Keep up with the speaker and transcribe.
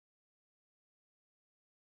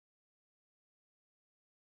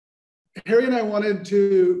Harry and I wanted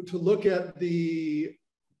to look at the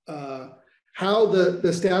how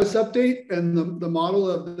the status update and the model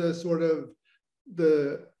of the sort of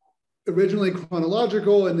the originally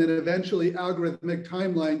chronological and then eventually algorithmic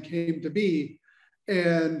timeline came to be,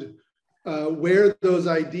 and where those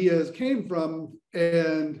ideas came from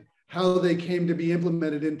and how they came to be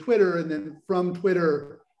implemented in Twitter, and then from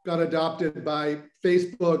Twitter got adopted by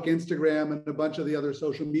Facebook, Instagram, and a bunch of the other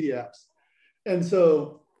social media apps. And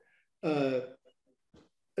so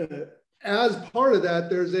as part of that,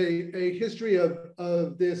 there's a history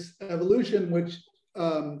of this evolution, which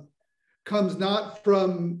comes not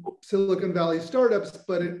from Silicon Valley startups,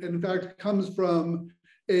 but it in fact comes from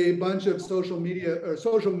a bunch of social media or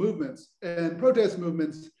social movements and protest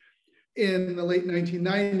movements in the late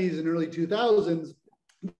 1990s and early 2000s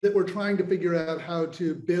that were trying to figure out how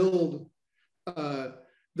to build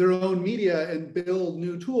their own media and build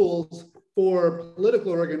new tools for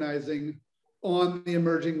political organizing on the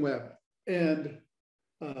emerging web. And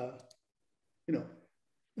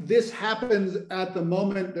this happens at the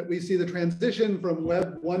moment that we see the transition from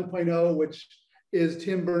Web 1.0, which is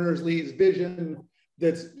Tim Berners-Lee's vision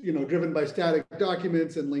that's driven by static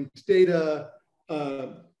documents and linked data.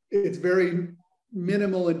 It's very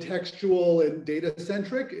minimal and textual and data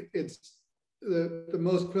centric. It's the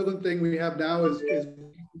most equivalent thing we have now is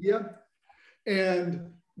media, and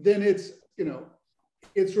then it's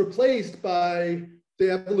replaced by the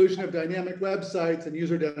evolution of dynamic websites and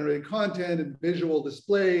user-generated content and visual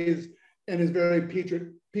displays, and is very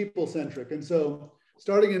people-centric. And so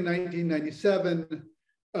starting in 1997,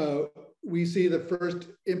 we see the first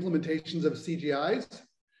implementations of CGIs,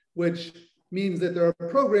 which means that there are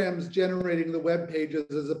programs generating the web pages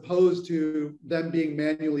as opposed to them being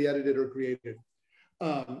manually edited or created.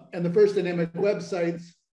 And the first dynamic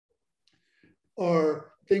websites are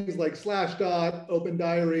things like Slashdot, Open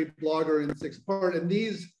Diary, Blogger, and 6part. And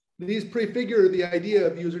these prefigure the idea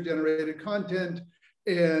of user-generated content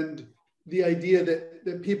and the idea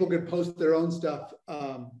that people could post their own stuff.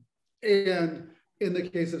 And in the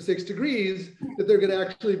case of 6 Degrees, that there could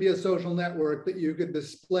actually be a social network that you could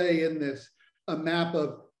display in this, a map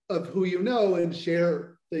of who you know and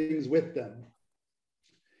share things with them.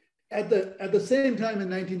 At the same time in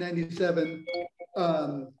 1997,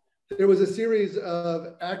 there was a series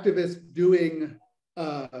of activists doing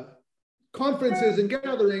conferences and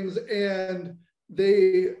gatherings, and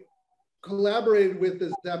they collaborated with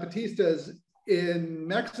the Zapatistas in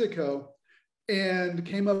Mexico and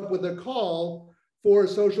came up with a call for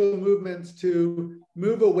social movements to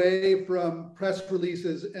move away from press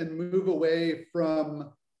releases and move away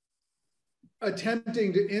from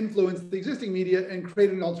attempting to influence the existing media and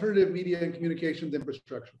create an alternative media and communications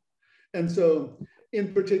infrastructure. And so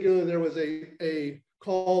in particular, there was a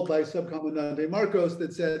call by Subcomandante Marcos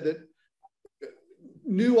that said that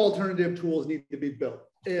new alternative tools need to be built.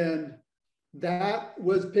 And that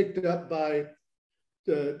was picked up by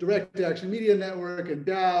the Direct Action Media Network and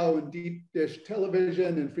Dow and Deep Dish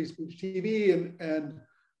Television and Free Speech TV and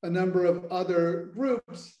a number of other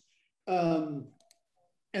groups. And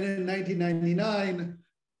in 1999,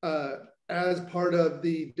 as part of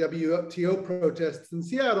the WTO protests in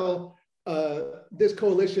Seattle, this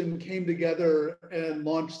coalition came together and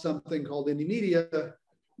launched something called Indymedia,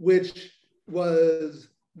 which was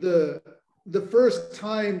the first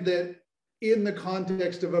time that in the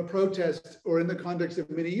context of a protest or in the context of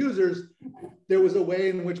many users, there was a way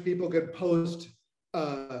in which people could post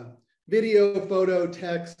video, photo,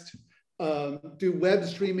 text, do web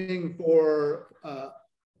streaming for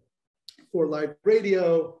live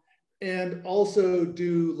radio, and also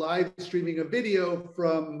do live streaming of video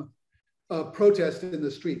from protest in the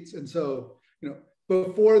streets. And so,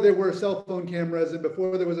 before there were cell phone cameras and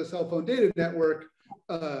before there was a cell phone data network,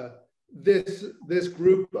 this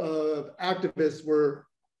group of activists were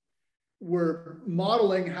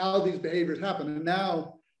modeling how these behaviors happen. And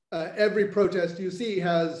now every protest you see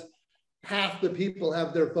has half the people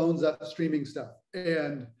have their phones up streaming stuff.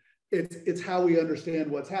 And it's how we understand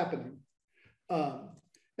what's happening.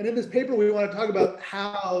 And in this paper, we want to talk about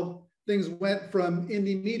how things went from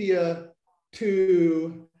Indymedia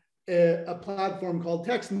to a platform called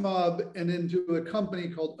TextMob and into a company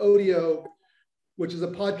called Odeo, which is a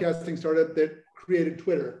podcasting startup that created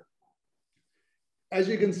Twitter. As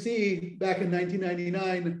you can see, back in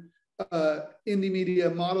 1999,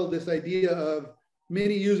 Indymedia modeled this idea of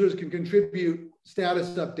many users can contribute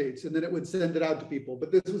status updates and then it would send it out to people,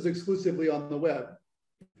 but this was exclusively on the web.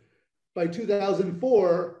 By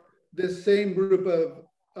 2004, this same group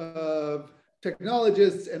of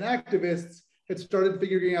technologists and activists had started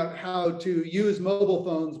figuring out how to use mobile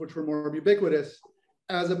phones, which were more ubiquitous,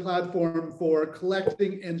 as a platform for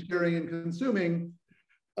collecting and sharing and consuming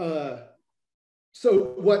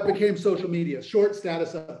so what became social media, short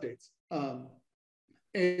status updates.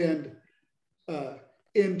 And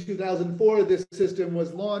in 2004, this system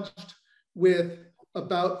was launched with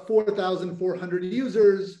about 4,400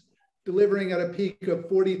 users, delivering at a peak of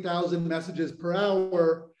 40,000 messages per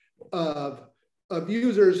hour of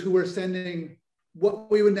users who were sending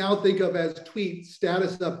what we would now think of as tweet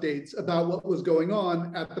status updates about what was going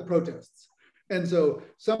on at the protests. And so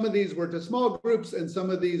some of these were to small groups and some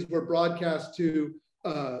of these were broadcast to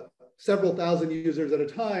several thousand users at a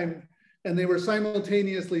time, and they were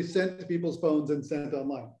simultaneously sent to people's phones and sent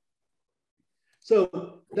online.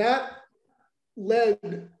 So that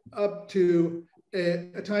led up to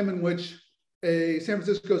a time in which a San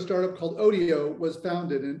Francisco startup called Odeo was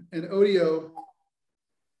founded, and Odeo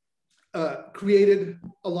created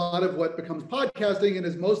a lot of what becomes podcasting and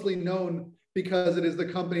is mostly known because it is the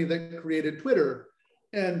company that created Twitter.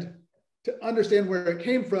 And to understand where it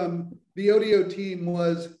came from, the Odeo team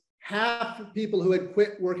was half people who had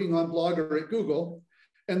quit working on Blogger at Google,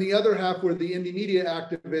 and the other half were the Indymedia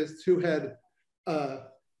activists who had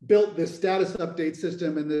built this status update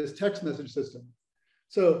system and this text message system.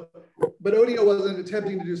 So, but Odeo wasn't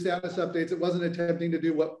attempting to do status updates. It wasn't attempting to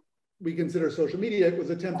do what we consider social media. It was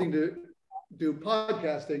attempting to do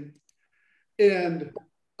podcasting, and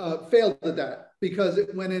failed at that because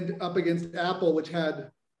it went up against Apple, which had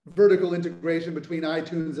vertical integration between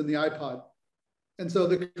iTunes and the iPod. And so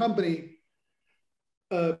the company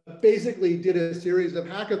basically did a series of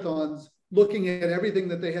hackathons looking at everything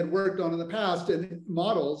that they had worked on in the past and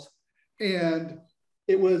models. And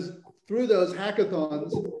it was through those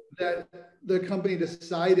hackathons that the company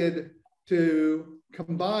decided to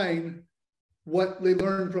combine what they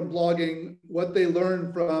learned from blogging, what they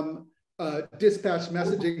learned from dispatch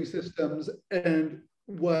messaging systems, and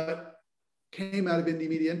what came out of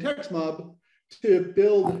Indymedia and TextMob to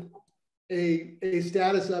build a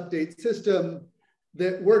status update system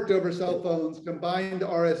that worked over cell phones, combined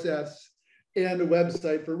RSS, and a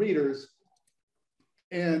website for readers.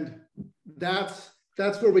 And that's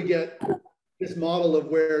where we get this model of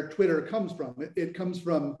where Twitter comes from. It comes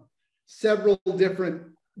from several different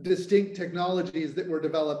distinct technologies that were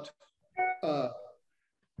developed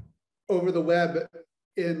over the web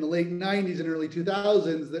in the late 90s and early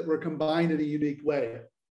 2000s that were combined in a unique way.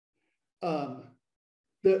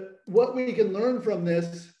 What we can learn from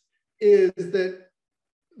this is that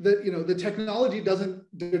the technology doesn't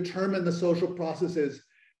determine the social processes,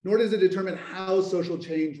 nor does it determine how social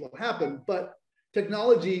change will happen, but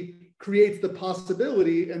technology creates the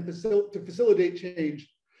possibility and to facilitate change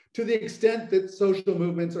to the extent that social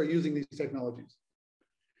movements are using these technologies.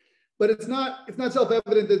 But it's not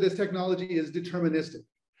self-evident that this technology is deterministic.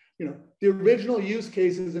 The original use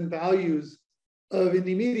cases and values of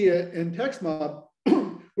Indymedia and TextMob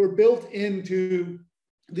were built into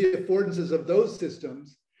the affordances of those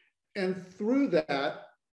systems, and through that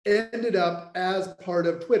ended up as part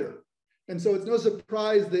of Twitter. And so it's no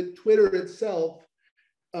surprise that Twitter itself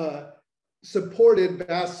supported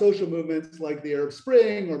vast social movements like the Arab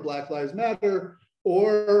Spring or Black Lives Matter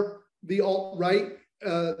or the alt-right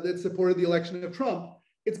that supported the election of Trump.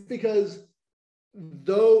 It's because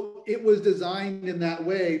though it was designed in that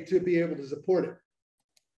way to be able to support it.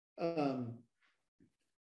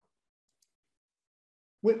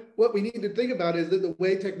 What we need to think about is that the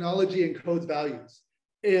way technology encodes values,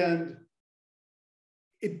 and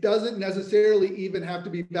it doesn't necessarily even have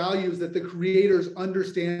to be values that the creators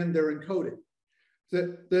understand they're encoding.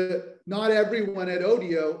 Not everyone at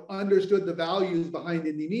Odeo understood the values behind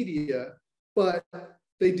Indymedia, but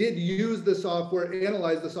they did use the software,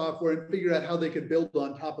 analyze the software, and figure out how they could build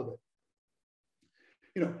on top of it.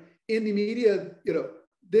 Indymedia,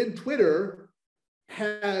 then Twitter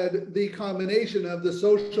had the combination of the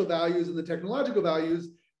social values and the technological values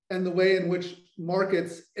and the way in which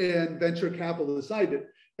markets and venture capital decided.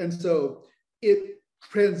 And so it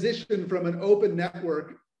transitioned from an open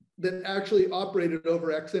network that actually operated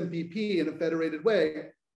over XMPP in a federated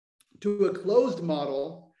way to a closed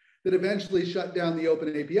model that eventually shut down the open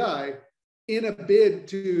API in a bid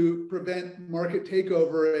to prevent market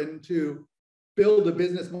takeover and to build a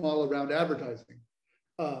business model around advertising.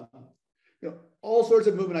 All sorts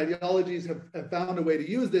of movement ideologies have found a way to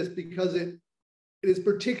use this because it is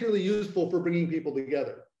particularly useful for bringing people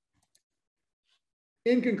together.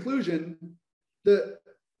 In conclusion, the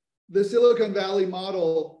Silicon Valley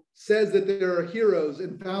model says that there are heroes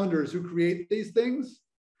and founders who create these things.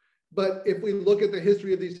 But if we look at the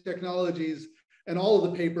history of these technologies and all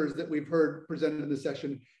of the papers that we've heard presented in this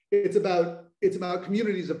session, it's about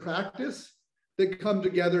communities of practice that come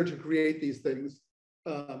together to create these things.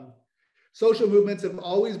 Social movements have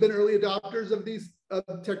always been early adopters of these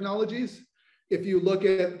technologies. If you look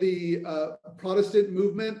at the Protestant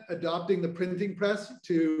movement adopting the printing press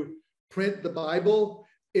to print the Bible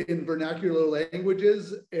in vernacular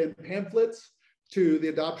languages and pamphlets, to the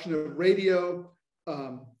adoption of radio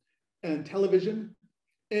and television.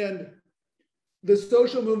 And the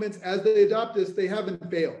social movements, as they adopt this, they haven't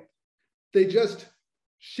failed. They just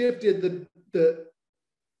shifted the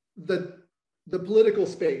political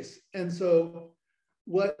space. And so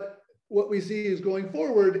what we see is going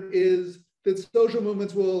forward is that social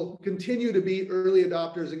movements will continue to be early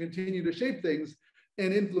adopters and continue to shape things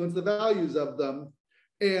and influence the values of them.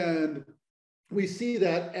 And we see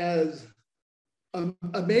that as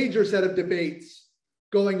a major set of debates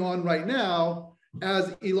going on right now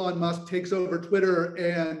as Elon Musk takes over Twitter,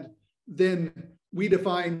 and then we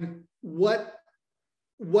define what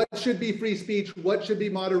should be free speech, what should be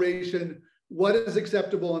moderation, what is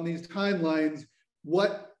acceptable on these timelines,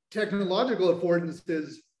 what technological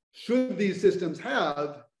affordances should these systems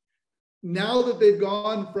have. Now that they've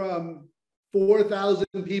gone from 4,000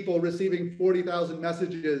 people receiving 40,000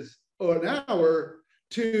 messages an hour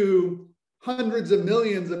to hundreds of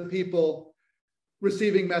millions of people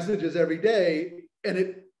receiving messages every day, and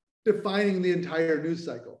it defining the entire news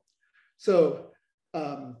cycle. So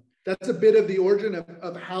that's a bit of the origin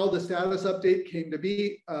of how the status update came to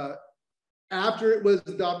be. After it was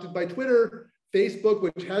adopted by Twitter, Facebook,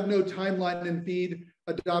 which had no timeline and feed,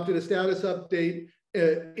 adopted a status update.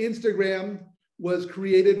 Instagram was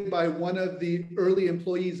created by one of the early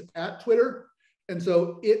employees at Twitter. And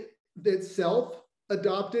so it itself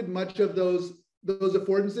adopted much of those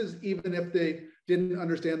affordances, even if they didn't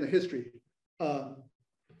understand the history.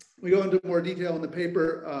 We go into more detail in the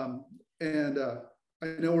paper, and I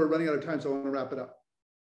know we're running out of time, so I want to wrap it up.